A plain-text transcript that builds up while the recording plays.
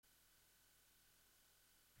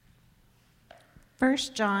1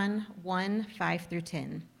 John 1, 5 through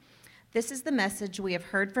 10. This is the message we have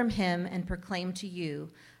heard from him and proclaimed to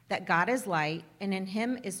you, that God is light, and in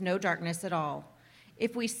him is no darkness at all.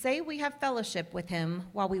 If we say we have fellowship with him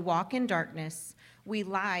while we walk in darkness, we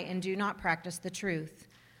lie and do not practice the truth.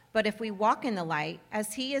 But if we walk in the light,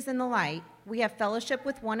 as he is in the light, we have fellowship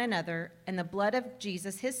with one another, and the blood of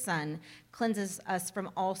Jesus, his Son, cleanses us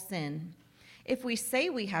from all sin. If we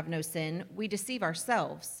say we have no sin, we deceive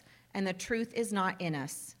ourselves, and the truth is not in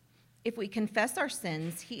us. If we confess our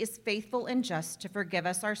sins, he is faithful and just to forgive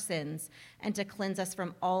us our sins and to cleanse us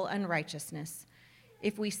from all unrighteousness.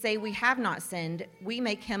 If we say we have not sinned, we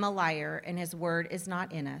make him a liar, and his word is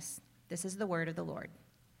not in us. This is the word of the Lord.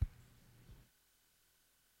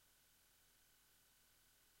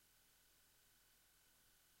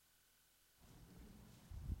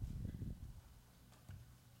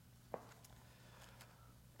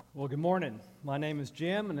 Well, good morning. My name is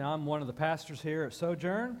Jim, and I'm one of the pastors here at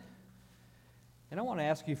Sojourn. And I want to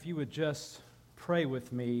ask you if you would just pray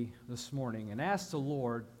with me this morning and ask the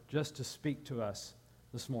Lord just to speak to us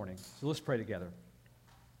this morning. So let's pray together.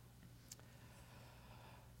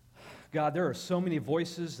 God, there are so many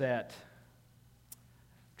voices that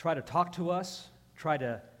try to talk to us, try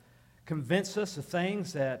to convince us of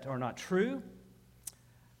things that are not true,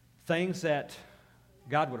 things that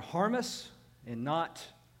God would harm us and not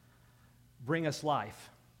bring us life.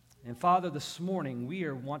 And Father, this morning we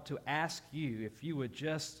want to ask you if you would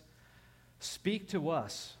just speak to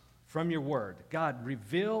us from your word. God,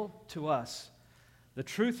 reveal to us the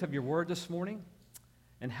truth of your word this morning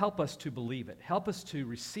and help us to believe it. Help us to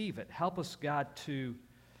receive it. Help us, God, to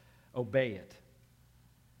obey it.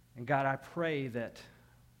 And God, I pray that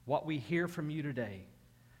what we hear from you today,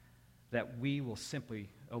 that we will simply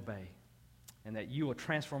obey and that you will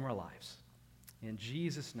transform our lives. In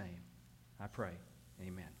Jesus' name, I pray.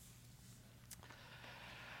 Amen.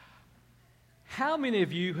 How many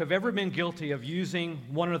of you have ever been guilty of using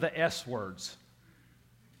one of the S words?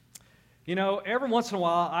 You know, every once in a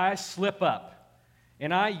while I slip up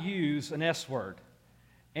and I use an S word.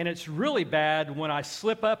 And it's really bad when I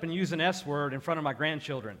slip up and use an S word in front of my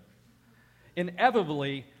grandchildren.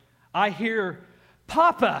 Inevitably, I hear,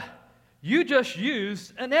 "Papa, you just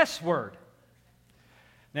used an S word."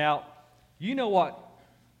 Now, you know what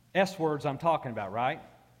S words I'm talking about, right?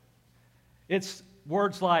 It's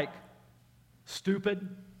words like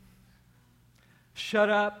stupid, shut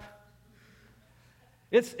up.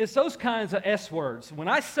 It's those kinds of S words. When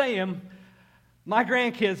I say them, my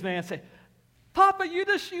grandkids, man, say, "Papa, you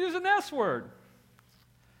just used an S word."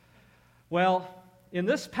 Well, in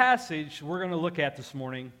this passage we're going to look at this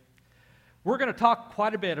morning, we're going to talk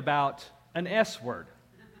quite a bit about an S word.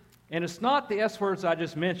 And it's not the S words I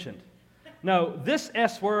just mentioned. No, this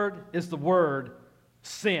S word is the word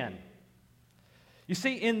sin. You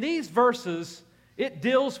see, in these verses, it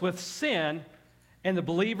deals with sin and the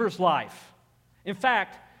believer's life. In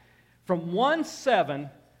fact, from 1:7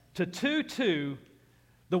 to 2:2,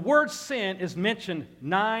 the word sin is mentioned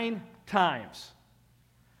 9 times.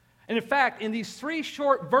 And in fact, in these 3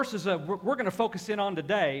 short verses that we're going to focus in on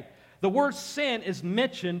today, the word sin is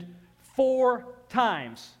mentioned 4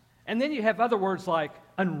 times. And then you have other words like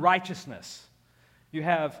unrighteousness. You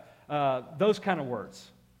have those kind of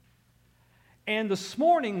words. And this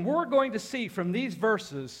morning, we're going to see from these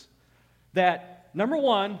verses that, number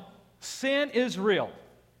 1, sin is real.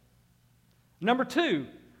 Number 2,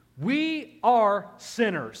 we are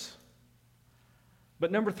sinners.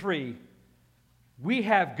 But number 3, we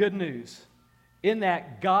have good news in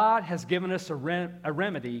that God has given us a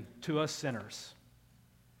remedy to us sinners.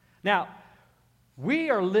 Now,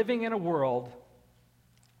 we are living in a world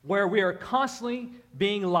where we are constantly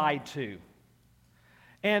being lied to.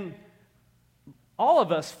 And all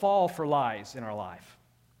of us fall for lies in our life.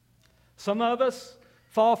 Some of us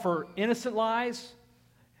fall for innocent lies,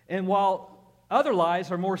 and while other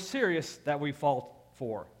lies are more serious that we fall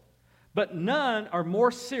for. But none are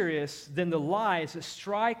more serious than the lies that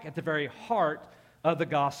strike at the very heart of the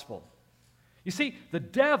gospel. You see, the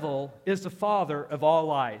devil is the father of all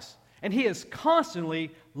lies, and he is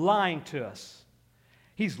constantly lying to us.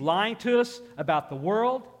 He's lying to us about the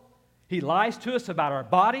world. He lies to us about our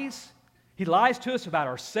bodies. He lies to us about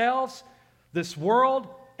ourselves, this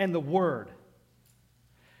world, and the Word.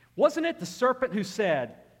 Wasn't it the serpent who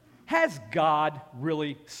said, "Has God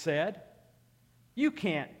really said?" You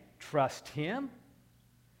can't trust him.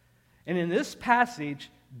 And in this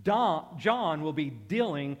passage, John will be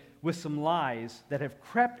dealing with some lies that have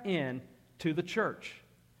crept in to the church.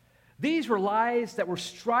 These were lies that were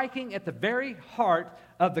striking at the very heart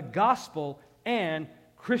of the gospel and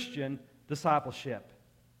Christian discipleship.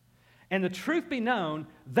 And the truth be known,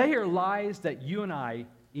 they are lies that you and I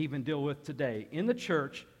even deal with today in the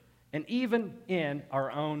church and even in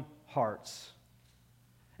our own hearts.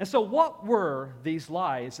 And so what were these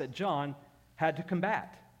lies that John had to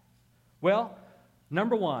combat? Well,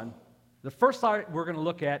 number one, the first lie we're going to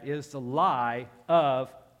look at is the lie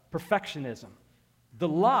of perfectionism. The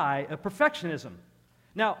lie of perfectionism.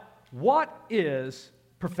 Now, what is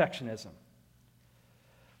perfectionism?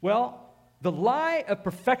 Well, the lie of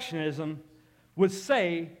perfectionism would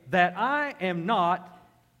say that I am not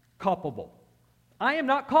culpable. I am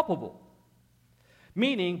not culpable.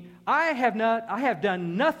 Meaning, I have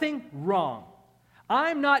done nothing wrong.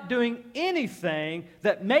 I'm not doing anything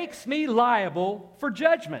that makes me liable for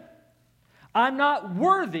judgment. I'm not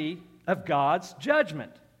worthy of God's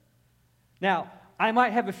judgment. Now, I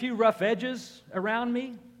might have a few rough edges around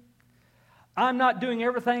me. I'm not doing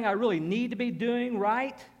everything I really need to be doing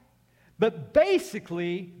right. But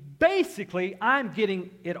basically, I'm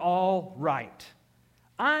getting it all right.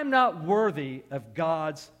 I'm not worthy of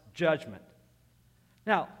God's judgment.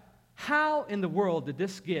 Now, how in the world did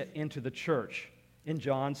this get into the church in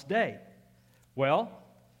John's day? Well,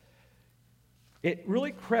 it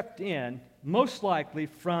really crept in, most likely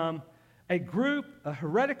from a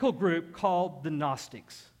heretical group called the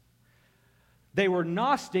Gnostics. They were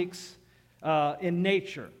Gnostics in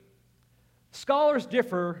nature. Scholars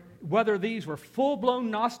differ whether these were full-blown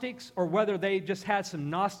Gnostics or whether they just had some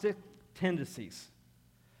Gnostic tendencies.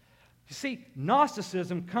 You see,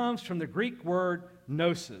 Gnosticism comes from the Greek word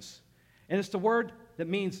gnosis, and it's the word that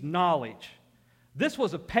means knowledge. This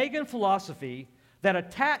was a pagan philosophy that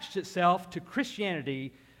attached itself to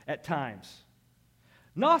Christianity at times.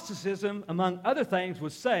 Gnosticism, among other things,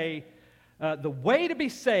 would say the way to be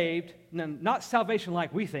saved, not salvation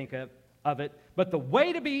like we think of it, but the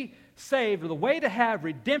way to be saved or the way to have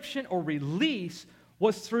redemption or release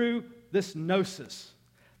was through this gnosis,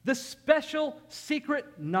 this special secret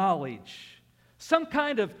knowledge, some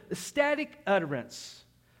kind of ecstatic utterance,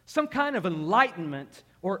 some kind of enlightenment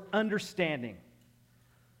or understanding.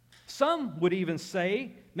 Some would even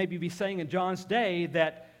say, maybe be saying in John's day,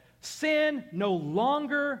 that sin no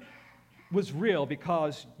longer was real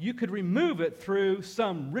because you could remove it through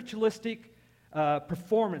some ritualistic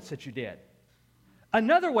performance that you did.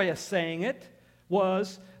 Another way of saying it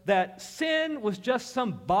was that sin was just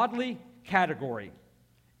some bodily category.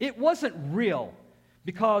 It wasn't real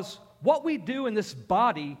because what we do in this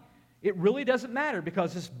body, it really doesn't matter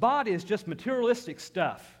because this body is just materialistic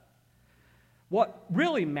stuff. What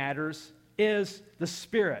really matters is the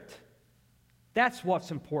spirit. That's what's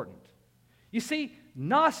important. You see,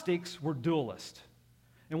 Gnostics were dualists.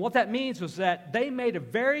 And what that means was that they made a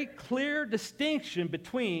very clear distinction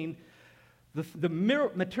between the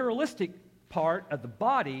materialistic part of the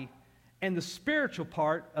body and the spiritual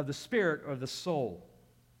part of the spirit or the soul.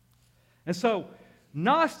 And so,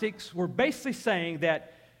 Gnostics were basically saying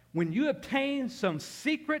that when you obtain some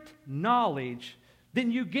secret knowledge,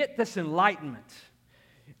 then you get this enlightenment.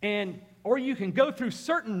 Or you can go through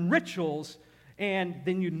certain rituals, and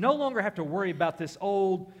then you no longer have to worry about this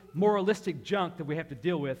old moralistic junk that we have to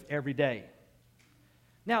deal with every day.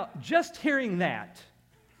 Now, just hearing that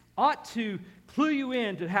ought to clue you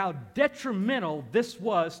in to how detrimental this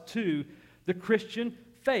was to the Christian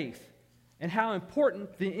faith and how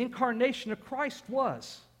important the incarnation of Christ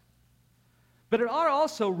was. But it ought to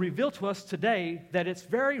also reveal to us today that it's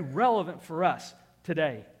very relevant for us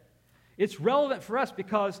today. It's relevant for us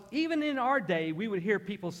because even in our day, we would hear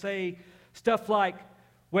people say stuff like,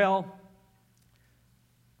 well,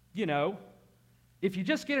 you know, if you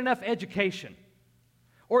just get enough education,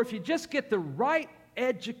 or if you just get the right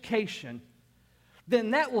education,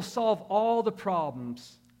 then that will solve all the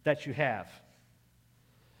problems that you have.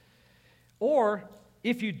 Or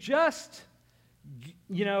if you just,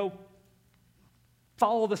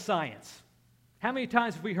 follow the science. How many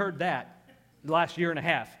times have we heard that the last year and a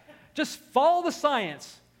half? Just follow the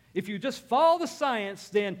science. If you just follow the science,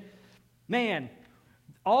 then, man,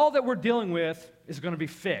 all that we're dealing with is going to be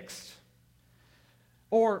fixed.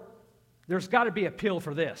 Or there's got to be a pill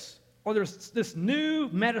for this. Or there's this new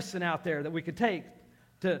medicine out there that we could take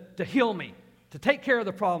to heal me, to take care of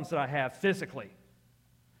the problems that I have physically.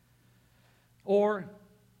 Or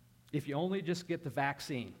if you only just get the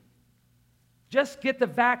vaccine. Just get the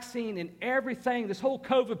vaccine and everything, this whole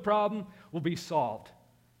COVID problem will be solved.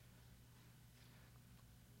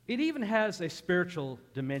 It even has a spiritual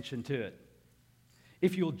dimension to it.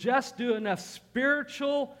 If you'll just do enough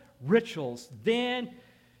spiritual rituals, then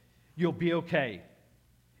you'll be okay.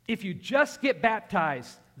 If you just get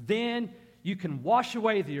baptized, then you can wash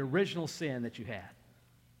away the original sin that you had.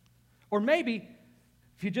 Or maybe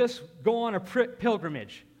if you just go on a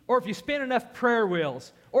pilgrimage, or if you spin enough prayer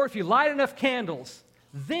wheels, or if you light enough candles,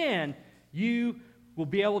 then you will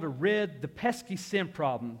be able to rid the pesky sin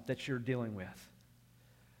problem that you're dealing with.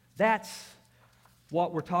 That's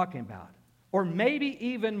what we're talking about. Or maybe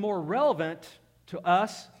even more relevant to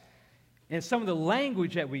us in some of the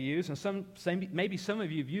language that we use, and maybe some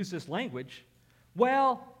of you have used this language.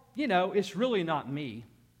 Well, you know, it's really not me.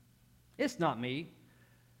 It's not me.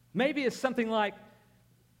 Maybe it's something like,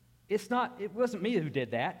 it wasn't me who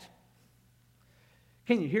did that.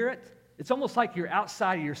 Can you hear it? It's almost like you're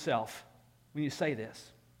outside of yourself when you say this.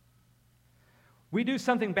 We do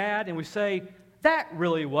something bad and we say, that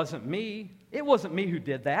really wasn't me. It wasn't me who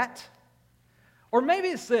did that. Or maybe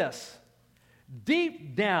it's this.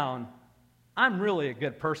 Deep down, I'm really a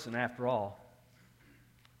good person after all.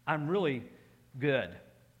 I'm really good.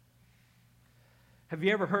 Have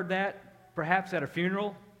you ever heard that, perhaps at a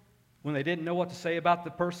funeral, when they didn't know what to say about the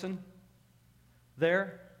person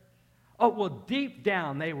there? Oh, well, deep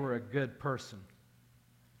down, they were a good person.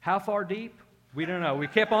 How far deep? We don't know. We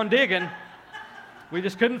kept on digging. We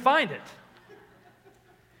just couldn't find it.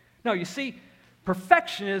 No, you see,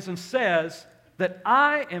 perfectionism says that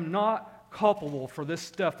I am not culpable for this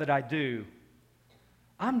stuff that I do.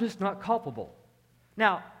 I'm just not culpable.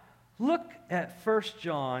 Now, look at 1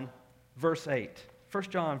 John verse 8. 1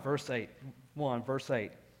 John verse 8, 1 verse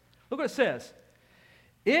 8. Look what it says.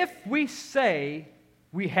 If we say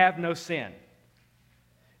we have no sin.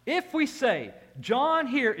 If we say, John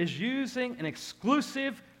here is using an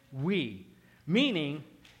exclusive we, meaning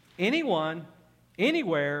anyone,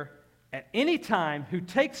 anywhere, at any time who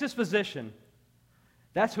takes this position,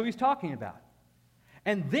 that's who he's talking about.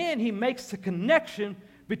 And then he makes the connection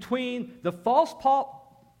between the false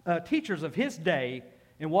teachers of his day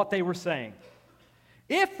and what they were saying.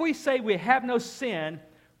 If we say we have no sin,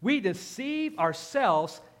 we deceive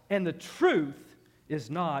ourselves and the truth is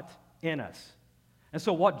not in us. And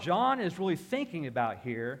so what John is really thinking about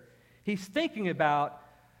here, he's thinking about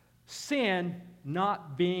sin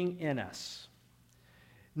not being in us,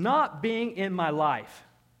 not being in my life,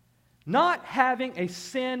 not having a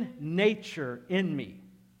sin nature in me.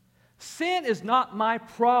 Sin is not my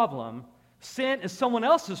problem. Sin is someone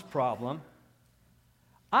else's problem.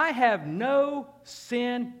 I have no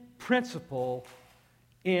sin principle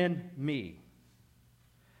in me.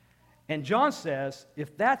 And John says,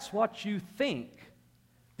 if that's what you think,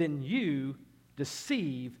 then you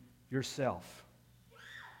deceive yourself.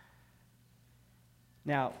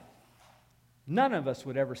 Now, none of us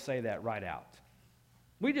would ever say that right out.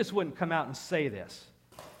 We just wouldn't come out and say this.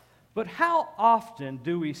 But how often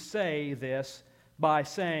do we say this by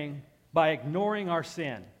ignoring our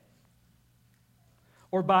sin?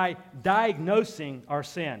 Or by diagnosing our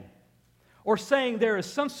sin? Or saying there is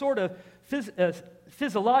some sort of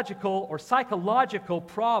physiological or psychological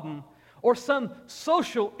problem or some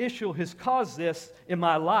social issue has caused this in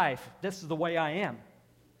my life. This is the way I am.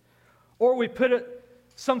 Or we put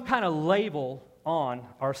some kind of label on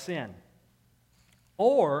our sin.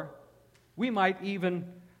 Or we might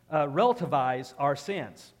even relativize our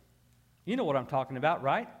sins. You know what I'm talking about,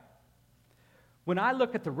 right? When I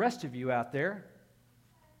look at the rest of you out there,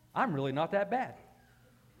 I'm really not that bad.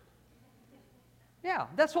 Yeah,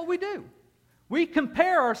 that's what we do. We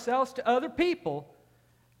compare ourselves to other people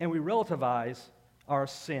and we relativize our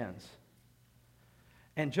sins.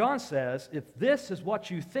 And John says, if this is what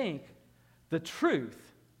you think, the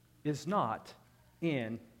truth is not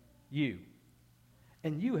in you.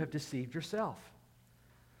 And you have deceived yourself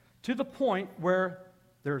to the point where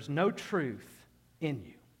there's no truth in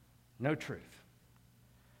you. No truth.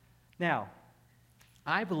 Now,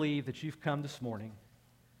 I believe that you've come this morning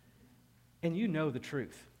and you know the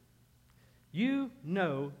truth. You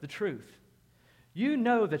know the truth. You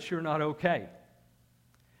know that you're not okay.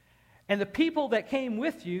 And the people that came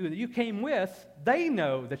with you, that you came with, they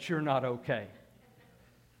know that you're not okay.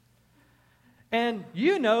 And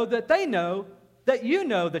you know that they know that you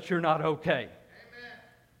know that you're not okay. Amen.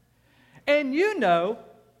 And you know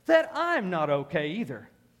that I'm not okay either.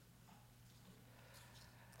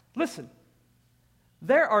 Listen,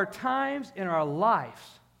 there are times in our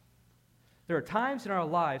lives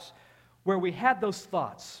where we have those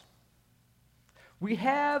thoughts. We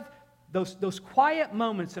have those quiet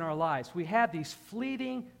moments in our lives. We have these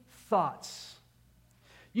fleeting thoughts.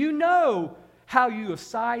 You know how you have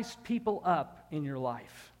sized people up in your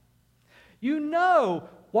life. You know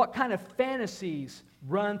what kind of fantasies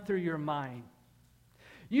run through your mind.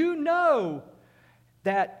 You know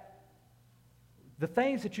that the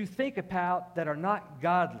things that you think about that are not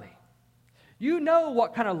godly. You know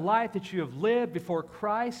what kind of life that you have lived before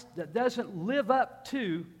Christ that doesn't live up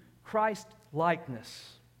to Christ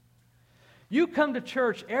likeness. You come to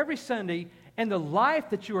church every Sunday, and the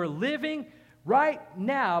life that you are living right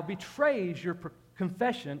now betrays your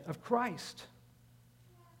confession of Christ.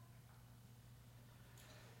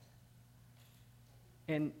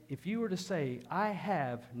 And if you were to say, I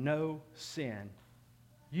have no sin,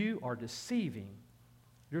 you are deceiving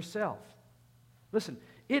yourself. Listen,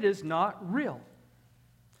 it is not real.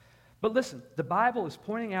 But listen, the Bible is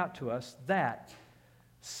pointing out to us that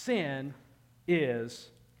sin is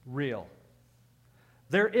real.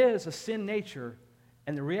 There is a sin nature,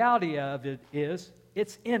 and the reality of it is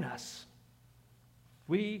it's in us.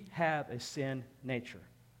 We have a sin nature.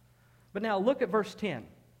 But now look at verse 10.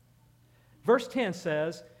 Verse 10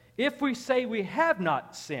 says, if we say we have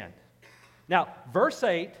not sinned. Now, verse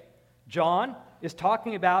 8, John is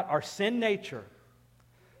talking about our sin nature.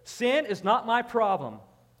 Sin is not my problem.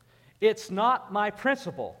 It's not my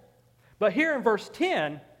principle. But here in verse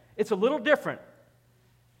 10, it's a little different.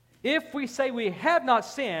 If we say we have not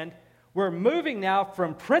sinned, we're moving now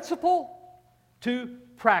from principle to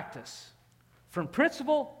practice. From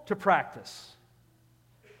principle to practice.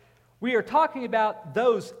 We are talking about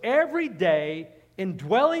those everyday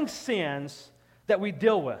indwelling sins that we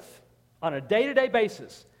deal with on a day-to-day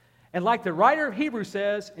basis. And like the writer of Hebrews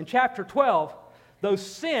says in chapter 12, those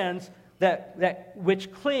sins that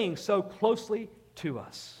which cling so closely to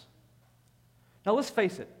us. Now let's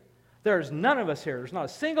face it, there's none of us here, there's not a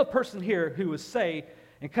single person here who would say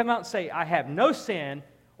and come out and say, I have no sin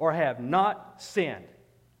or I have not sinned.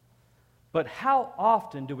 But how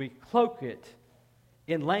often do we cloak it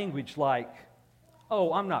in language like,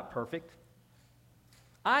 oh, I'm not perfect.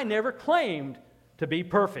 I never claimed to be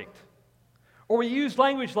perfect. Or we use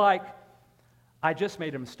language like, I just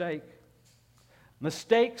made a mistake.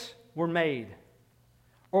 Mistakes were made.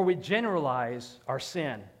 Or we generalize our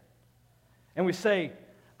sin. And we say,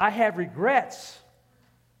 I have regrets.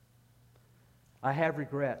 I have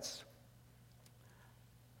regrets.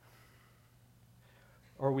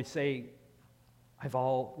 Or we say, we've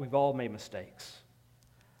all made mistakes.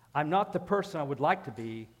 I'm not the person I would like to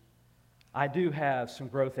be. I do have some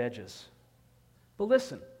growth edges. But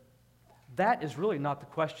listen, that is really not the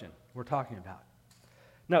question we're talking about.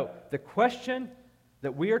 No, the question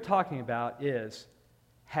that we are talking about is,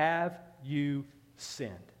 have you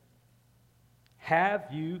sinned? Have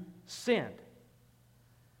you sinned?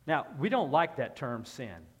 Now, we don't like that term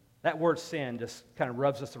sin. That word sin just kind of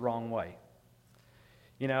rubs us the wrong way.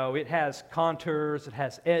 You know, it has contours, it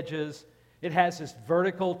has edges, it has this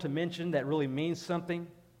vertical dimension that really means something.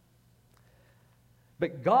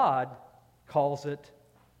 But God calls it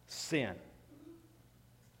sin.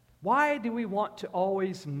 Why do we want to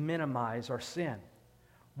always minimize our sin?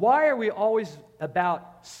 Why are we always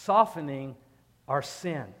about softening our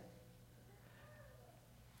sin?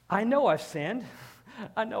 I know I've sinned.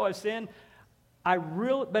 I know I've sinned.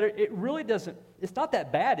 But it really doesn't, it's not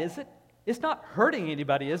that bad, is it? It's not hurting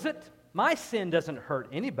anybody, is it? My sin doesn't hurt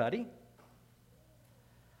anybody.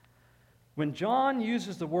 When John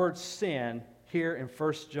uses the word sin here in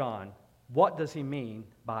 1 John, what does he mean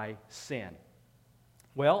by sin?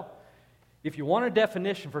 Well, if you want a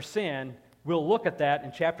definition for sin, we'll look at that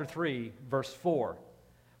in chapter 3, verse 4,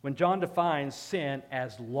 when John defines sin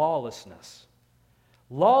as lawlessness.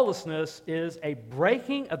 Lawlessness is a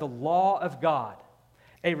breaking of the law of God,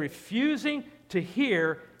 a refusing to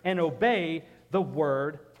hear and obey the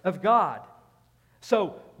Word of God.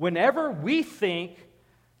 So whenever we think,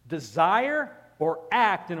 desire, or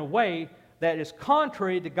act in a way that is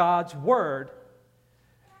contrary to God's Word,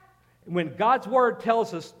 when God's Word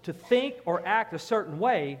tells us to think or act a certain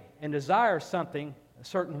way and desire something a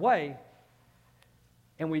certain way,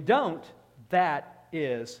 and we don't, that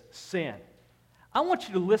is sin. I want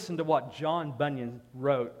you to listen to what John Bunyan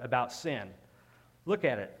wrote about sin. Look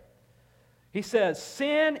at it. He says,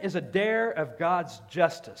 sin is a dare of God's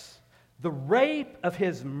justice, the rape of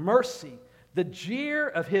His mercy, the jeer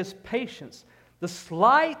of His patience, the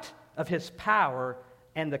slight of His power,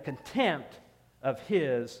 and the contempt of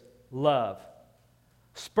His love.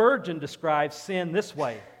 Spurgeon describes sin this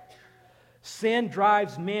way. Sin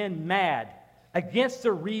drives men mad, against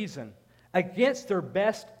their reason, against their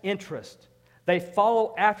best interest. They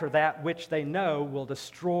follow after that which they know will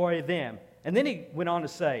destroy them. And then he went on to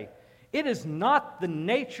say, it is not the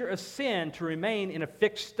nature of sin to remain in a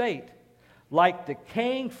fixed state. Like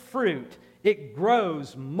decaying fruit, it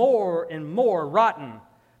grows more and more rotten.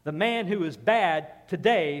 The man who is bad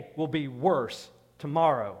today will be worse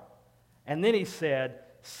tomorrow. And then he said,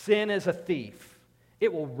 sin is a thief.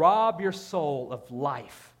 It will rob your soul of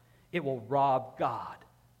life. it will rob God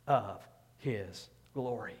of His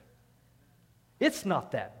glory. It's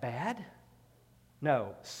not that bad.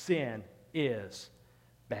 No, sin is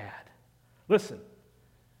bad. Listen,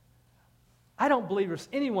 I don't believe there's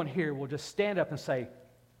anyone here who will just stand up and say,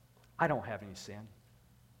 I don't have any sin.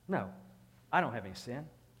 No, I don't have any sin.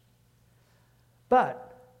 But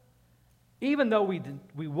even though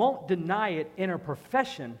we won't deny it in our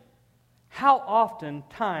profession, how often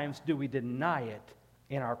times do we deny it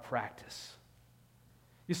in our practice?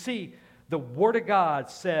 You see, the Word of God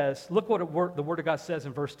says, look what the Word of God says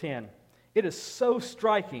in verse 10. It is so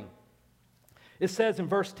striking. It says in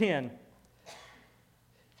verse 10,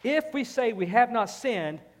 if we say we have not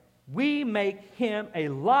sinned, we make him a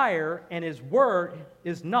liar, and his word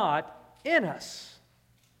is not in us.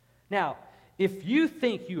 Now, if you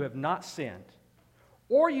think you have not sinned,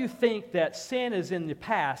 or you think that sin is in the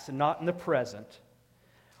past and not in the present,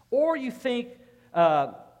 or you think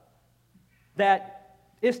that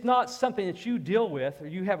it's not something that you deal with or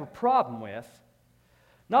you have a problem with,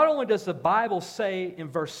 not only does the Bible say in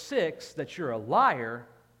verse 6 that you're a liar,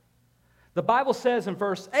 the Bible says in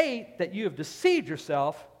verse 8 that you have deceived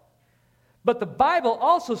yourself, but the Bible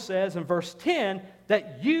also says in verse 10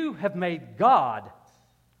 that you have made God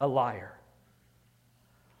a liar.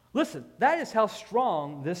 Listen, that is how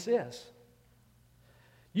strong this is.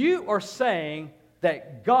 You are saying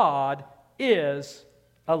that God is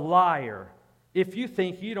a liar if you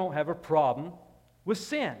think you don't have a problem with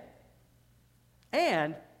sin.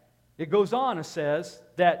 And it goes on and says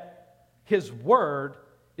that His word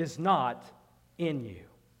is not in you.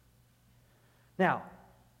 Now,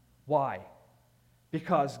 why?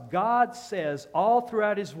 Because God says all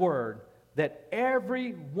throughout His word that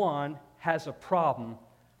everyone has a problem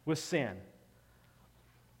with sin.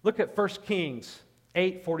 Look at 1 Kings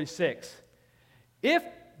 8:46. If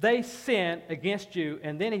they sin against you,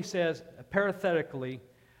 and then he says parenthetically,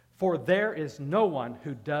 for there is no one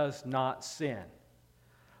who does not sin.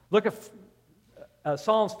 Look at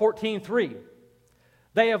Psalms 14:3.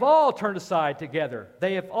 They have all turned aside together.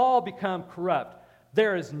 They have all become corrupt.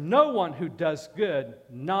 There is no one who does good,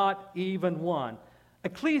 not even one.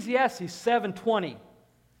 Ecclesiastes 7:20.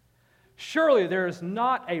 Surely there is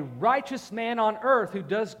not a righteous man on earth who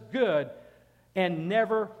does good and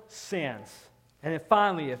never sins. And then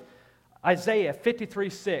finally, Isaiah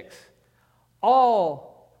 53:6.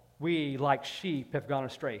 All we like sheep have gone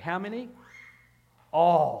astray. How many?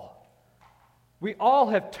 All. We all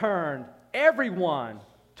have turned everyone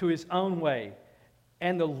to his own way,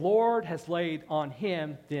 and the Lord has laid on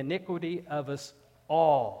him the iniquity of us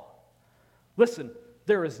all. Listen,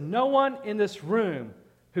 there is no one in this room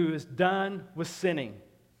who is done with sinning.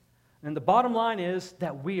 And the bottom line is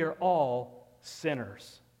that we are all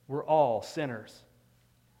sinners. We're all sinners.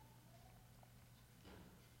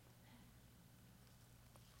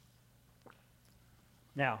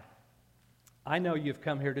 Now, I know you've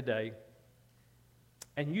come here today,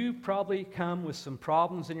 and you probably come with some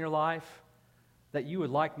problems in your life that you would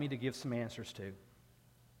like me to give some answers to.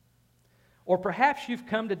 Or perhaps you've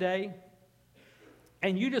come today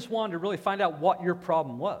and you just wanted to really find out what your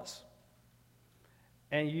problem was.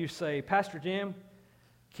 And you say, Pastor Jim,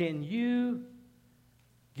 can you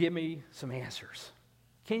give me some answers?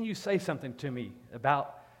 Can you say something to me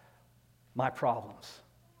about my problems?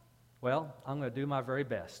 Well, I'm going to do my very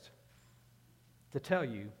best to tell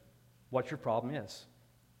you what your problem is.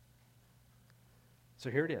 So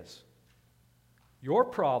here it is. Your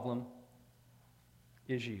problem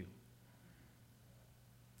is you.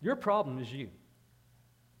 Your problem is you.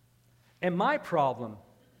 And my problem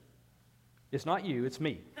is not you, it's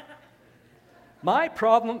me. My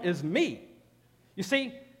problem is me. You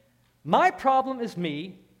see, my problem is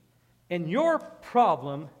me, and your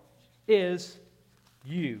problem is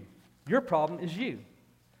you. Your problem is you.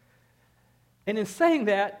 And in saying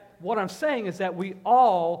that, what I'm saying is that we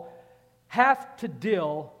all have to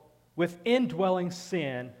deal with indwelling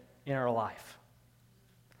sin in our life.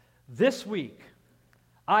 This week,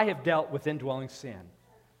 I have dealt with indwelling sin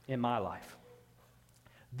in my life.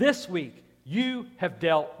 This week, you have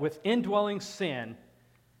dealt with indwelling sin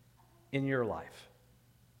in your life.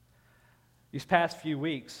 These past few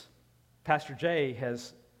weeks, Pastor Jay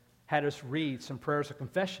has had us read some prayers of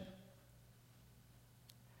confession.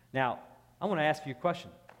 Now, I want to ask you a question.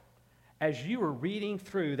 As you were reading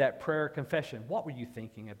through that prayer of confession, what were you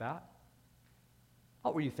thinking about?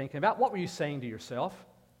 What were you thinking about? What were you saying to yourself?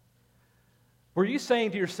 Were you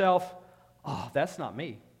saying to yourself, oh, that's not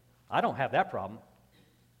me. I don't have that problem.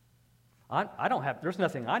 There's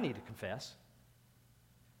nothing I need to confess.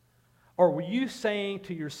 Or were you saying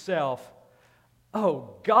to yourself,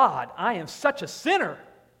 oh, God, I am such a sinner.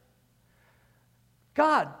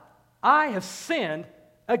 God, I have sinned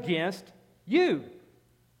against you.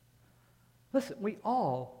 Listen, we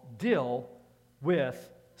all deal with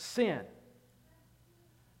sin.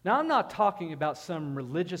 Now, I'm not talking about some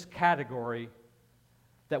religious category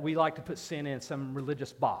that we like to put sin in, some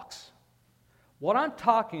religious box. What I'm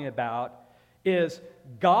talking about is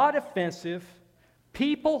God-offensive,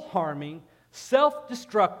 people-harming,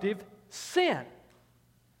 self-destructive sin.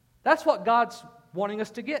 That's what God's wanting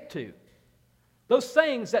us to get to. Those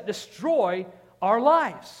things that destroy our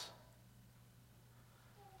lives.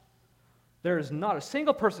 There is not a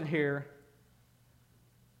single person here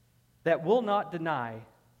that will not deny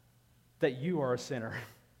that you are a sinner.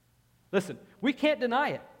 Listen, we can't deny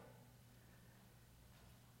it.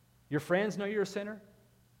 Your friends know you're a sinner.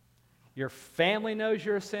 Your family knows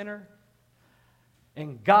you're a sinner.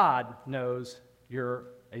 And God knows you're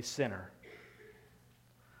a sinner.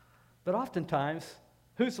 But oftentimes,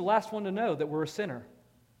 who's the last one to know that we're a sinner?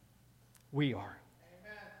 We are.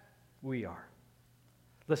 Amen. We are.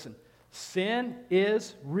 Listen, sin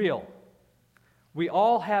is real. We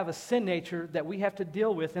all have a sin nature that we have to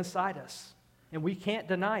deal with inside us, and we can't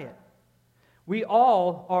deny it. We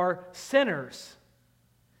all are sinners.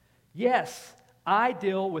 Yes, I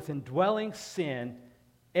deal with indwelling sin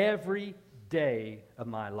every day of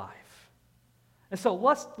my life. And so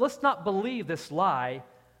let's not believe this lie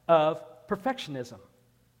of perfectionism.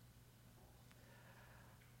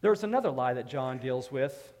 There's another lie that John deals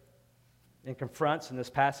with and confronts in this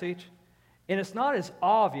passage, and it's not as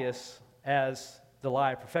obvious as the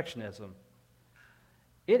lie of perfectionism.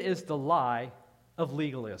 It is the lie of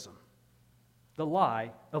legalism. The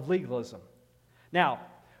lie of legalism. Now,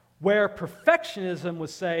 where perfectionism would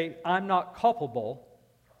say, I'm not culpable,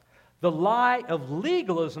 the lie of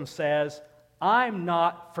legalism says, I'm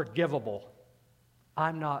not forgivable.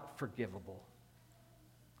 I'm not forgivable.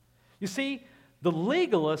 You see, the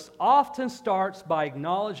legalist often starts by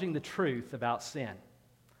acknowledging the truth about sin.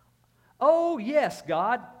 Oh, yes,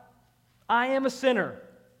 God, I am a sinner.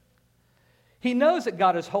 He knows that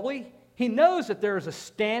God is holy. He knows that there is a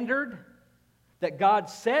standard that God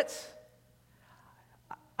sets.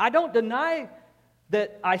 I don't deny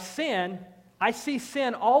that I sin. I see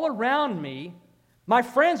sin all around me. My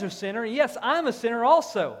friends are sinners, and yes, I'm a sinner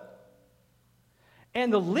also.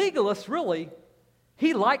 And the legalist, really,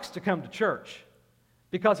 he likes to come to church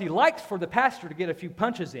because he likes for the pastor to get a few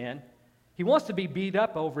punches in. He wants to be beat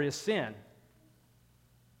up over his sin.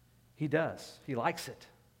 He does. He likes it.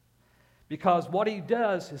 Because what he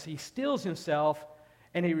does is he steels himself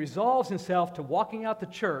and he resolves himself to walking out the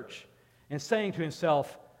church and saying to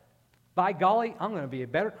himself, by golly, I'm going to be a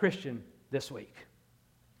better Christian this week.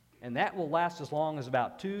 And that will last as long as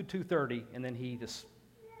about 2:30, and then he just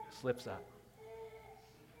slips up.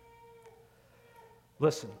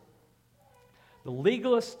 Listen, the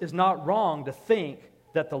legalist is not wrong to think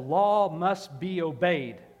that the law must be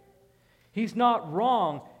obeyed. He's not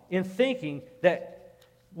wrong in thinking that,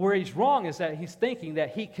 where he's wrong is that he's thinking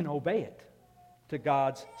that he can obey it to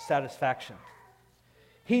God's satisfaction.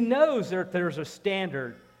 He knows that there's a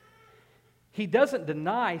standard. He doesn't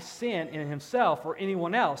deny sin in himself or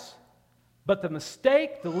anyone else. But the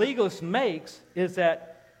mistake the legalist makes is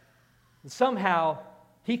that somehow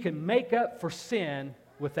he can make up for sin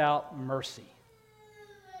without mercy.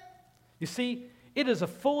 You see, it is a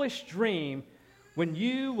foolish dream when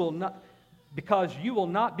you will not, because you will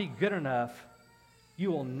not be good enough,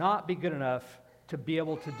 you will not be good enough to be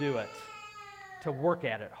able to do it, to work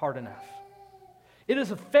at it hard enough. It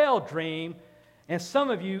is a failed dream, and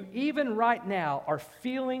some of you, even right now, are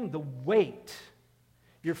feeling the weight.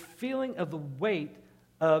 You're feeling of the weight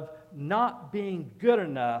of not being good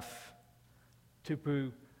enough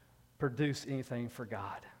to produce anything for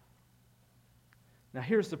God. Now,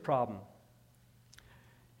 here's the problem.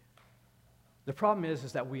 The problem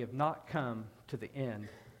is that we have not come to the end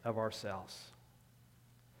of ourselves.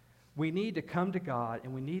 We need to come to God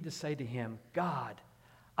and we need to say to Him, God,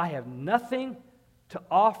 I have nothing to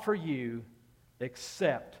offer you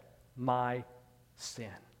except my sin.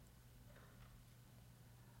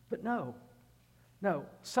 But no,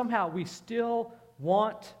 somehow we still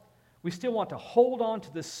want to hold on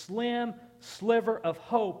to this slim sliver of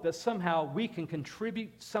hope that somehow we can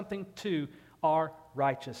contribute something to our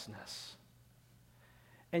righteousness.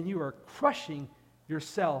 And you are crushing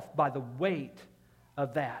yourself by the weight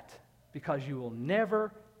of that because you will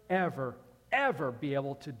never, ever, ever be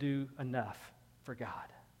able to do enough for God.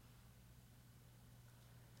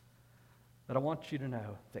 But I want you to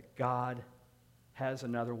know that God has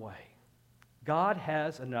another way. God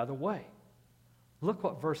has another way. Look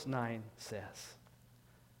what verse 9 says.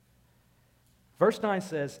 Verse 9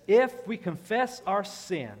 says, if we confess our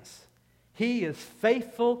sins, he is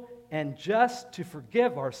faithful and just to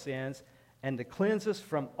forgive our sins and to cleanse us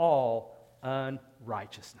from all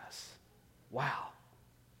unrighteousness. Wow.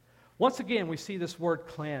 Once again, we see this word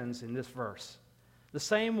cleanse in this verse. The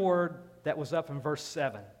same word that was up in verse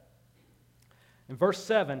 7. In verse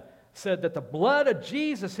 7 said that the blood of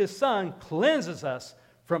Jesus, his son, cleanses us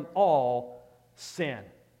from all sin.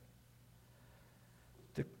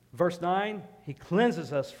 Verse 9, he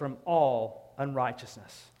cleanses us from all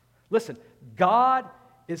unrighteousness. Listen, God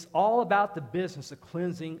is all about the business of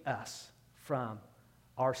cleansing us from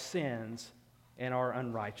our sins and our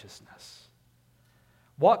unrighteousness.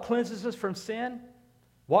 What cleanses us from sin?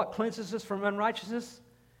 What cleanses us from unrighteousness?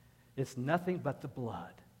 It's nothing but the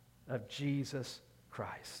blood of Jesus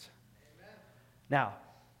Christ. Amen. Now,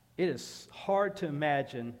 it is hard to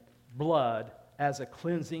imagine blood as a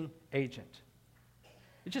cleansing agent.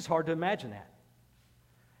 It's just hard to imagine that.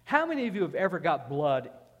 How many of you have ever got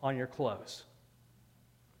blood on your clothes?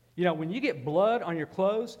 You know, when you get blood on your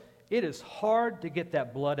clothes, it is hard to get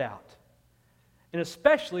that blood out. And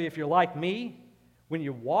especially if you're like me, when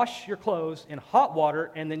you wash your clothes in hot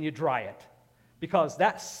water and then you dry it, because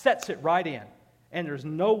that sets it right in, and there's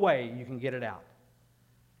no way you can get it out.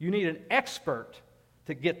 You need an expert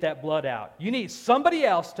to get that blood out. You need somebody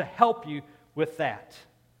else to help you with that.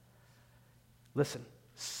 Listen,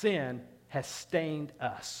 sin has stained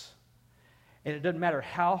us. And it doesn't matter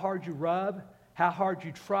how hard you rub, how hard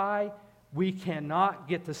you try, we cannot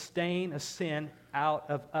get the stain of sin out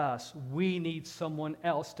of us. We need someone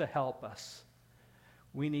else to help us.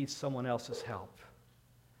 We need someone else's help.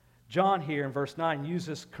 John here in verse 9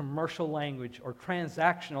 uses commercial language or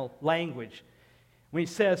transactional language when he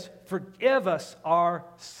says, forgive us our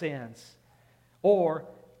sins, or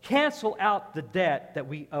cancel out the debt that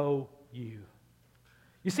we owe you.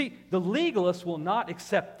 You see, the legalist will not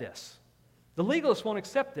accept this. The legalist won't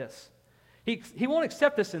accept this. He won't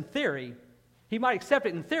accept this in theory. He might accept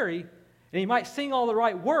it in theory, and he might sing all the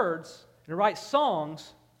right words and the right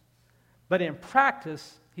songs, but in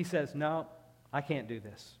practice, he says, no, I can't do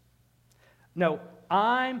this. No,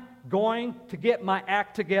 I'm going to get my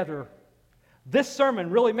act together. This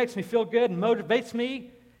sermon really makes me feel good and motivates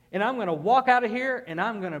me, and I'm going to walk out of here, and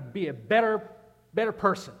I'm going to be a better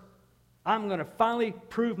person. I'm going to finally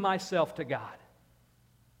prove myself to God.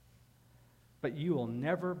 But you will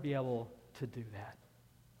never be able to do that.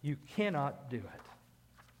 You cannot do it.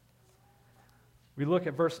 We look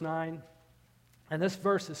at verse 9, and this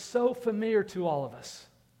verse is so familiar to all of us.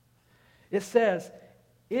 It says,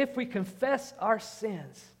 if we confess our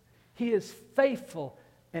sins, he is faithful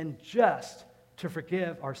and just to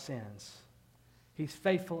forgive our sins. He's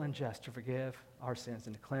faithful and just to forgive our sins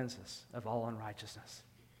and to cleanse us of all unrighteousness.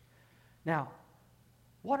 Now,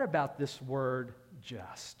 what about this word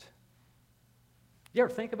just? You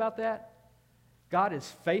ever think about that? God is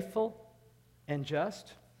faithful and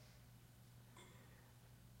just.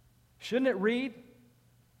 Shouldn't it read,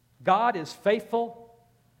 God is faithful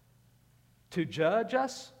to judge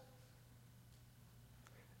us?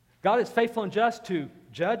 God is faithful and just to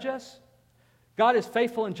judge us? God is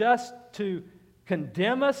faithful and just to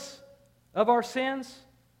condemn us of our sins?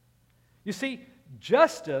 You see,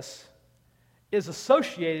 justice is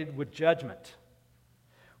associated with judgment.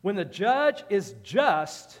 When the judge is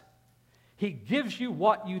just, he gives you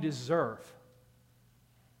what you deserve.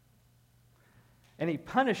 And he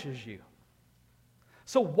punishes you.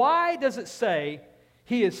 So why does it say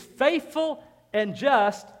he is faithful and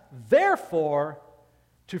just, therefore,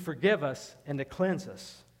 to forgive us and to cleanse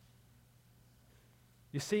us?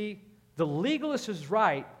 You see, the legalist is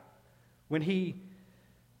right when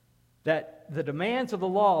that the demands of the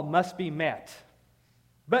law must be met.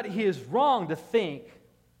 But he is wrong to think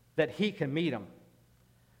that he can meet them.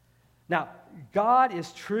 Now, God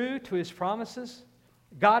is true to his promises.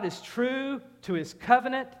 God is true to his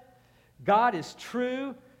covenant. God is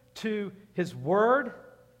true to his word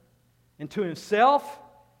and to himself.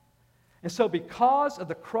 And so because of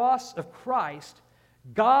the cross of Christ,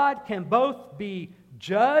 God can both be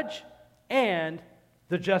judge and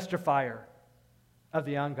the justifier of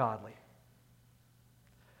the ungodly.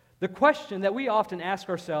 The question that we often ask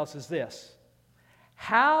ourselves is this: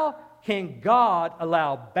 how can God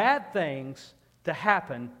allow bad things to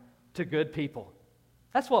happen to good people?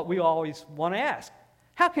 That's what we always want to ask.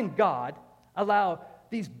 How can God allow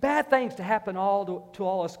these bad things to happen to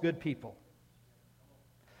all us good people?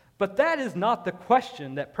 But that is not the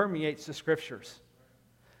question that permeates the Scriptures.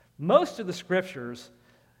 Most of the Scriptures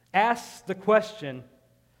ask the question,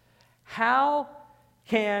 how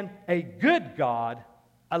can a good God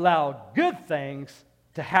allow good things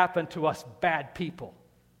to happen to us bad people?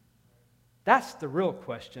 That's the real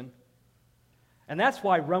question. And that's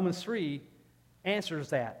why Romans 3 answers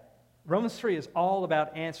that. Romans 3 is all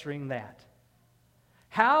about answering that.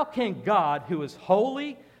 How can God, who is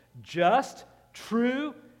holy, just,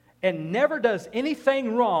 true, and never does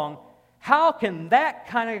anything wrong, how can that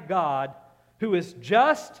kind of God, who is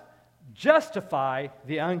just, justify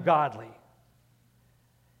the ungodly?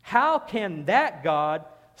 How can that God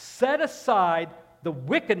set aside the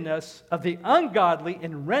wickedness of the ungodly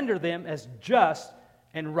and render them as just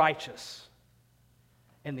and righteous?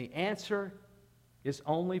 And the answer is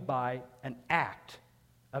only by an act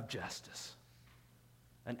of justice.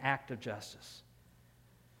 An act of justice.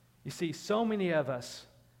 You see, so many of us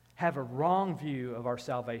have a wrong view of our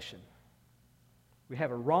salvation. We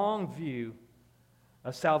have a wrong view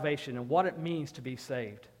of salvation and what it means to be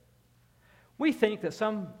saved. We think that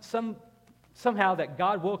somehow that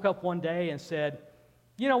God woke up one day and said,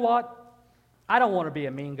 you know what? I don't want to be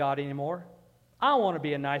a mean God anymore. I want to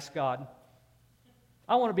be a nice God.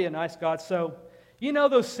 I want to be a nice God. So, you know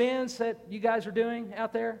those sins that you guys are doing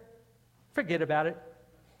out there? Forget about it.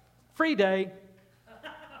 Free day.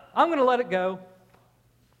 I'm going to let it go.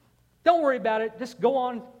 Don't worry about it. Just go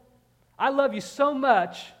on. I love you so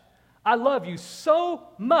much. I love you so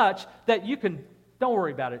much that you can, don't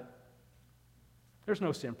worry about it. There's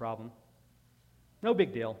no sin problem. No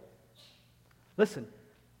big deal. Listen,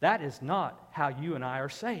 that is not how you and I are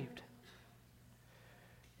saved.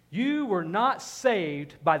 You were not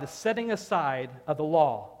saved by the setting aside of the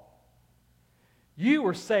law. You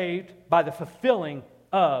were saved by the fulfilling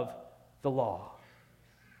of the law.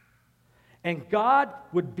 And God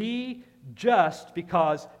would be just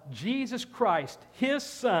because Jesus Christ, His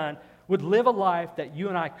Son, would live a life that you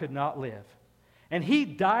and I could not live. And He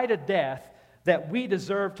died a death that we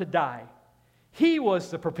deserve to die. He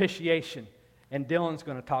was the propitiation. And Dylan's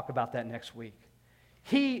going to talk about that next week.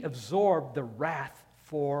 He absorbed the wrath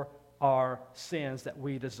for our sins that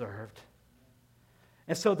we deserved.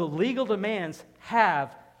 And so the legal demands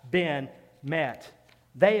have been met.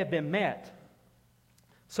 They have been met.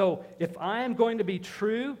 So if I am going to be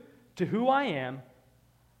true to who I am,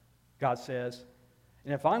 God says,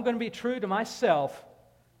 and if I'm going to be true to myself,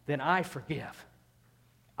 then I forgive.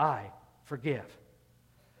 I forgive.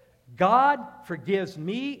 God forgives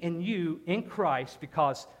me and you in Christ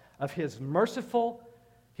because of His merciful.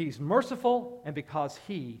 He's merciful and because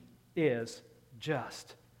He is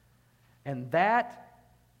just. And that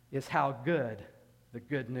is how good the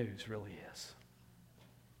good news really is.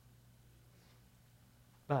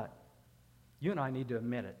 But you and I need to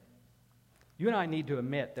admit it. You and I need to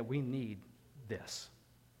admit that we need this.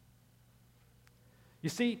 You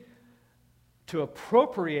see, to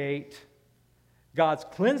appropriate God's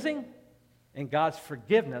cleansing and God's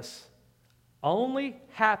forgiveness only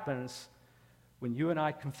happens when you and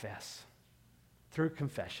I confess, through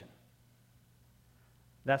confession.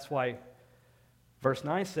 That's why verse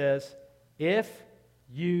 9 says, if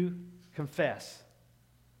you confess.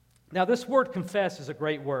 Now, this word confess is a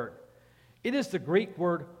great word. It is the Greek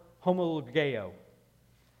word homologeo.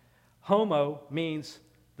 Homo means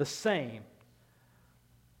the same.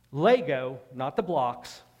 Lego, not the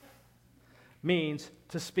blocks, means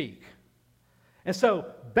to speak. And so,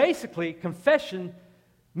 basically, confession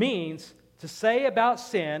means to say about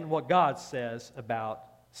sin what God says about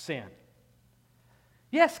sin.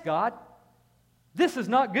 Yes, God, this is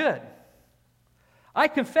not good. I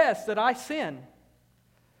confess that I sin.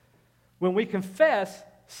 When we confess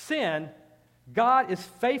sin, God is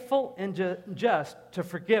faithful and just to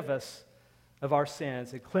forgive us of our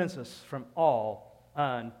sins and cleanse us from all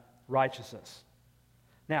unrighteousness.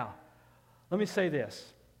 Now, let me say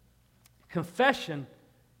this. Confession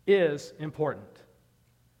is important.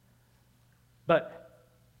 But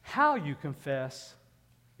how you confess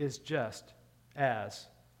is just as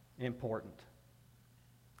important.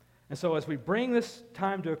 And so as we bring this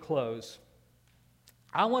time to a close,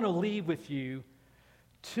 I want to leave with you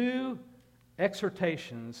two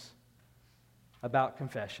exhortations about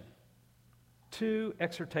confession. Two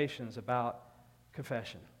exhortations about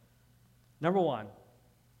confession. Number one,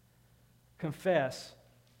 confess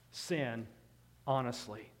sin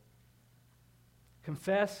honestly.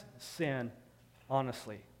 Confess sin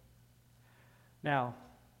honestly. Now,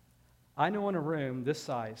 I know in a room this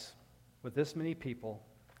size, with this many people,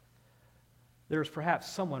 there's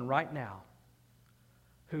perhaps someone right now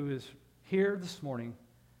who is here this morning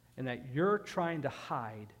and that you're trying to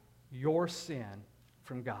hide your sin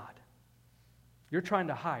from God. You're trying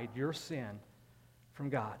to hide your sin from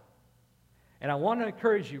God. And I want to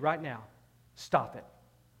encourage you right now, stop it.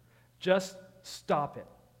 Just stop it.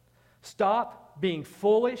 Stop being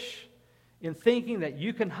foolish in thinking that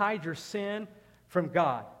you can hide your sin from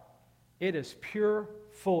God. It is pure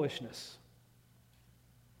foolishness.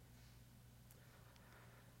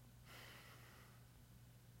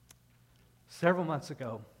 Several months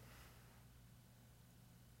ago,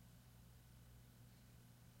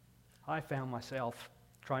 I found myself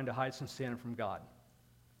trying to hide some sin from God.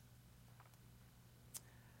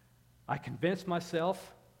 I convinced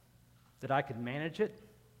myself that I could manage it.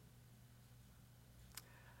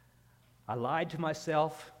 I lied to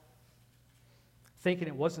myself, thinking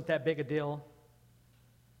it wasn't that big a deal,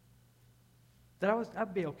 that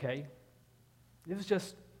I'd be okay. It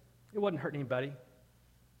wasn't hurting anybody.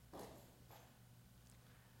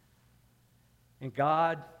 And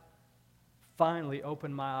God finally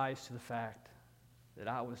opened my eyes to the fact that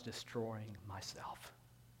I was destroying myself.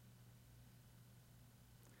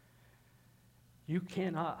 You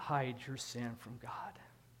cannot hide your sin from God.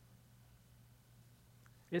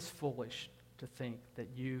 It's foolish to think that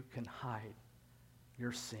you can hide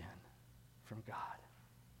your sin from God.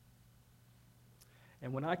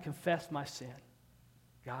 And when I confessed my sin,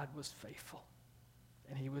 God was faithful,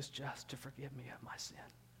 and He was just to forgive me of my sin.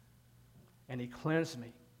 And He cleansed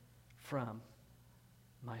me from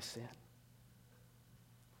my sin.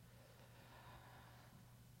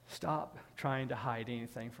 Stop trying to hide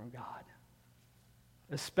anything from God,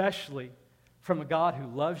 especially from a God who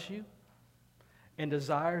loves you and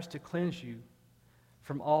desires to cleanse you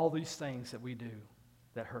from all these things that we do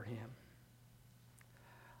that hurt Him.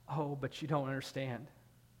 Oh, but you don't understand.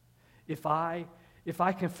 If I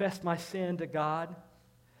confess my sin to God,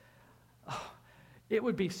 it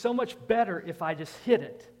would be so much better if I just hid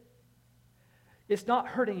it. It's not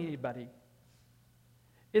hurting anybody.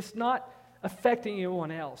 It's not affecting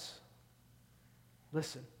anyone else.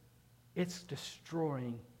 Listen, it's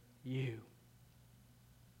destroying you.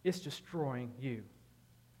 It's destroying you.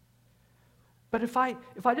 But if I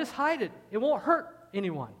just hide it, it won't hurt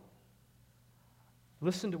anyone.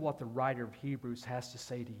 Listen to what the writer of Hebrews has to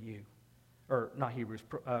say to you. Or not Hebrews,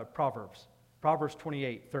 Proverbs. Proverbs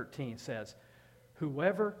 28:13 says,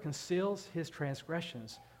 "Whoever conceals his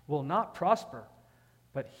transgressions will not prosper,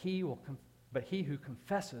 but he who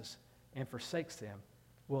confesses and forsakes them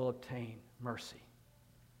will obtain mercy."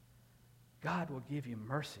 God will give you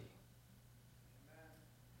mercy.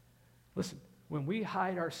 Listen, when we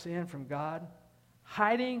hide our sin from God,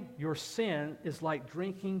 hiding your sin is like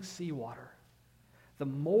drinking seawater. The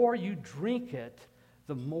more you drink it,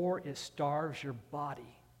 the more it starves your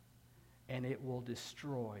body, and it will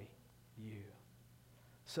destroy you.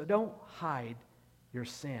 So don't hide your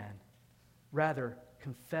sin. Rather,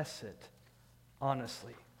 confess it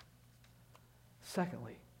honestly.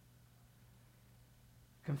 Secondly,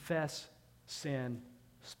 confess sin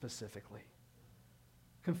specifically.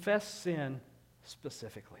 Confess sin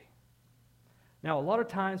specifically. Now, a lot of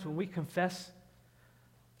times when we confess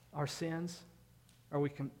our sins, or we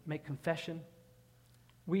can make confession,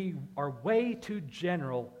 we are way too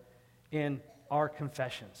general in our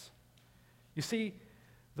confessions. You see,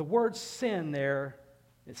 the word sin there,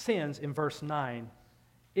 it sins in verse 9,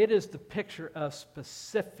 it is the picture of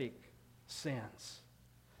specific sins.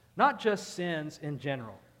 Not just sins in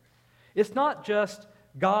general. It's not just,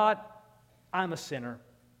 God, I'm a sinner,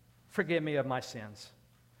 forgive me of my sins.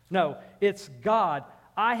 No, it's God,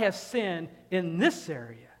 I have sinned in this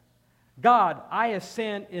area. God, I have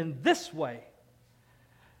sinned in this way.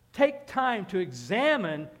 Take time to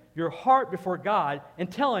examine your heart before God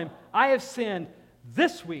and tell Him, I have sinned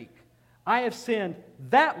this week. I have sinned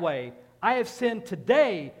that way. I have sinned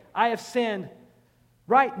today. I have sinned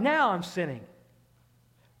right now. I'm sinning.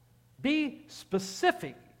 Be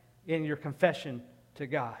specific in your confession to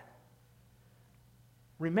God.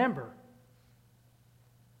 Remember,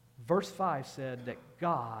 verse 5 said that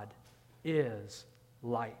God is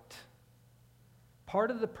light.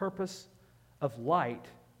 Part of the purpose of light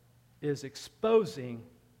is exposing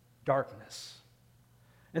darkness.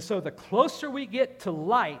 And so the closer we get to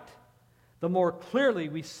light, the more clearly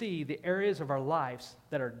we see the areas of our lives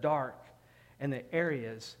that are dark and the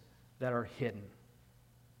areas that are hidden.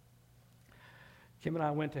 Kim and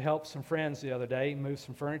I went to help some friends the other day move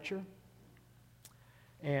some furniture.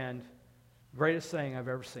 And greatest thing I've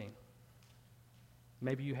ever seen.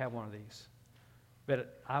 Maybe you have one of these.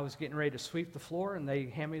 But I was getting ready to sweep the floor, and they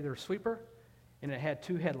handed me their sweeper, and it had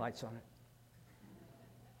 2 headlights on it.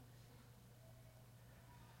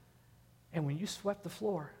 And when you swept the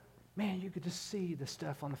floor, man, you could just see the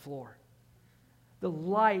stuff on the floor. The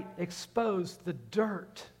light exposed the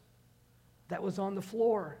dirt that was on the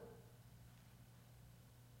floor.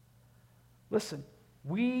 Listen,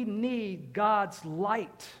 we need God's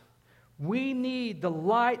light. We need the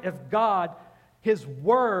light of God, His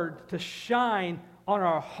Word, to shine on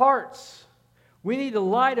our hearts. We need the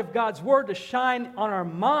light of God's Word to shine on our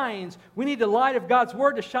minds. We need the light of God's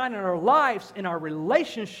Word to shine in our lives, in our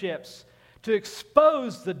relationships, to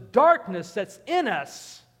expose the darkness that's in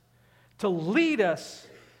us, to lead us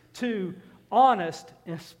to honest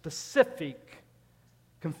and specific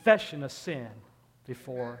confession of sin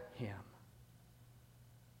before Him.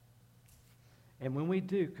 And when we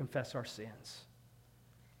do confess our sins,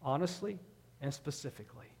 honestly and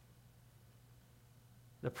specifically,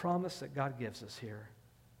 the promise that God gives us here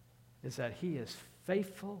is that He is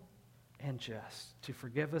faithful and just to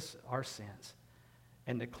forgive us our sins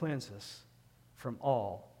and to cleanse us from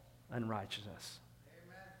all unrighteousness.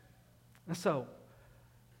 Amen. And so,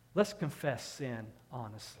 let's confess sin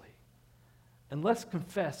honestly. And let's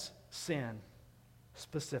confess sin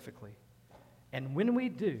specifically. And when we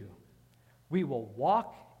do, we will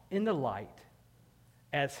walk in the light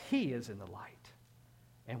as He is in the light,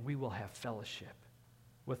 and we will have fellowship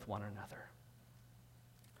with one another.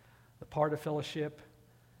 The part of fellowship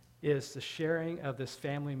is the sharing of this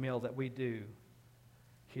family meal that we do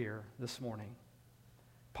here this morning.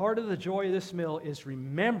 Part of the joy of this meal is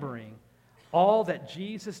remembering all that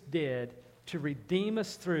Jesus did to redeem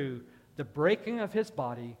us through the breaking of His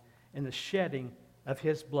body and the shedding of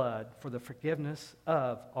His blood for the forgiveness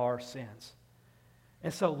of our sins.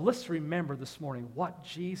 And so let's remember this morning what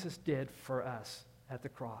Jesus did for us at the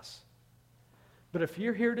cross. But if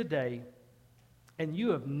you're here today and you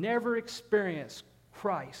have never experienced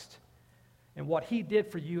Christ and what He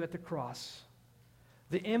did for you at the cross,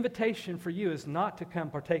 the invitation for you is not to come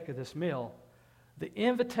partake of this meal. The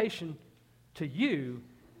invitation to you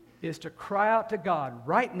is to cry out to God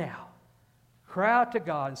right now. Cry out to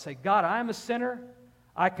God and say, God, I'm a sinner.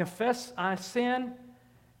 I confess I sin,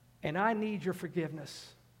 and I need your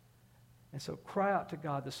forgiveness. And so cry out to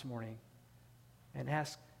God this morning and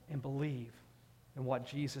ask and believe in what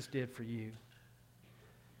Jesus did for you.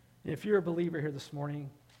 And if you're a believer here this morning,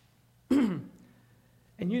 and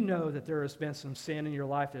you know that there has been some sin in your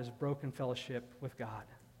life that has broken fellowship with God,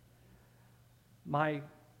 my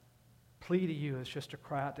plea to you is just to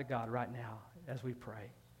cry out to God right now as we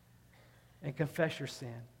pray and confess your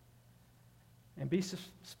sin and be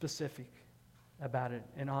specific about it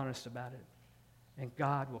and honest about it. And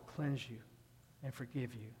God will cleanse you and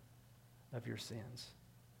forgive you of your sins.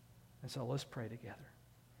 And so let's pray together.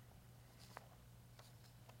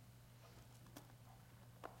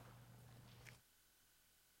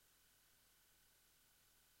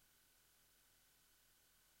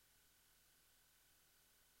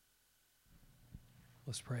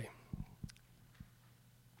 Let's pray.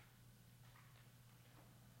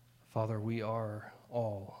 Father, we are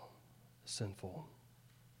all sinful.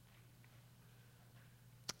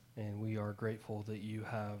 And we are grateful that you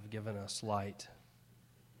have given us light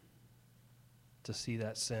to see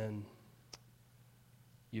that sin.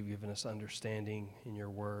 You've given us understanding in your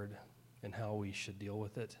word and how we should deal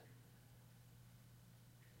with it.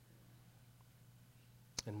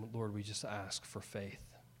 And Lord, we just ask for faith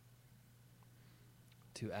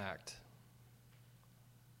to act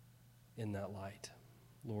in that light.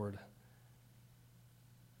 Lord,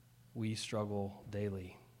 we struggle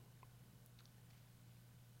daily.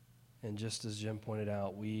 And just as Jim pointed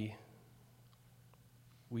out, we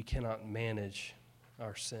cannot manage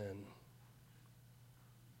our sin.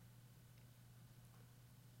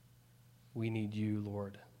 We need you,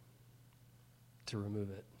 Lord, to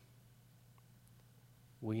remove it.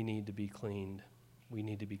 We need to be cleaned. We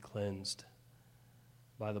need to be cleansed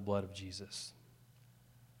by the blood of Jesus.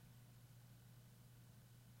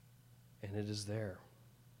 And it is there.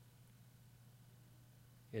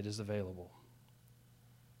 It is available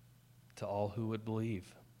to all who would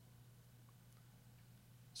believe.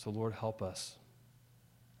 So, Lord, help us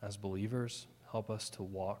as believers. Help us to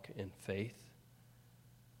walk in faith.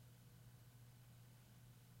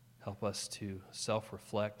 Help us to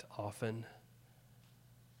self-reflect often,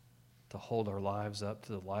 to hold our lives up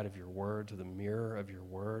to the light of your word, to the mirror of your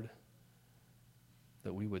word,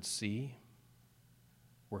 that we would see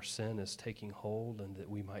where sin is taking hold and that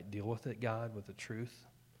we might deal with it, God, with the truth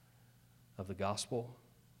of the gospel.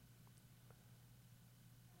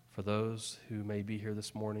 For those who may be here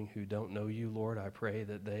this morning who don't know you, Lord, I pray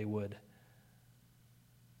that they would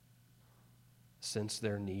sense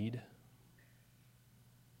their need.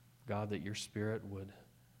 God, that your Spirit would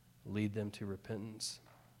lead them to repentance,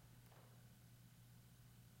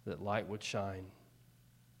 that light would shine,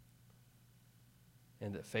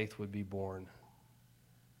 and that faith would be born.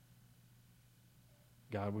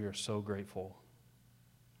 God, we are so grateful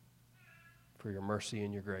for your mercy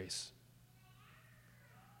and your grace.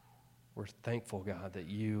 We're thankful, God, that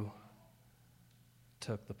you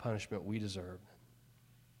took the punishment we deserved,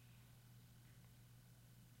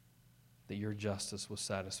 that your justice was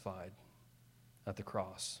satisfied at the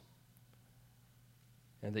cross,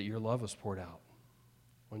 and that your love was poured out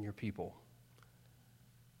on your people.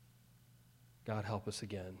 God, help us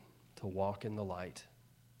again to walk in the light,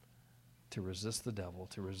 to resist the devil,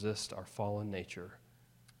 to resist our fallen nature,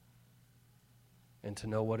 and to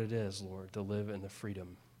know what it is, Lord, to live in the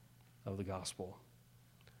freedom of the gospel.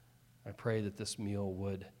 I pray that this meal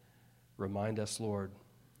would remind us, Lord,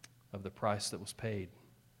 of the price that was paid,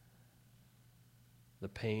 the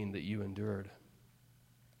pain that you endured,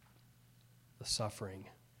 the suffering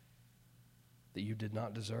that you did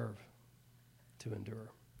not deserve to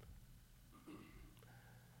endure.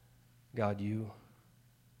 God, you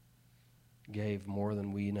gave more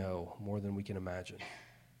than we know, more than we can imagine,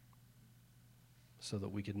 so that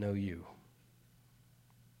we could know you.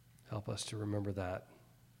 Help us to remember that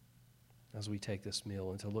as we take this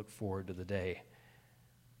meal and to look forward to the day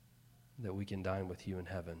that we can dine with you in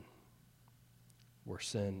heaven, where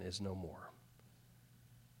sin is no more.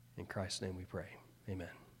 In Christ's name we pray. Amen.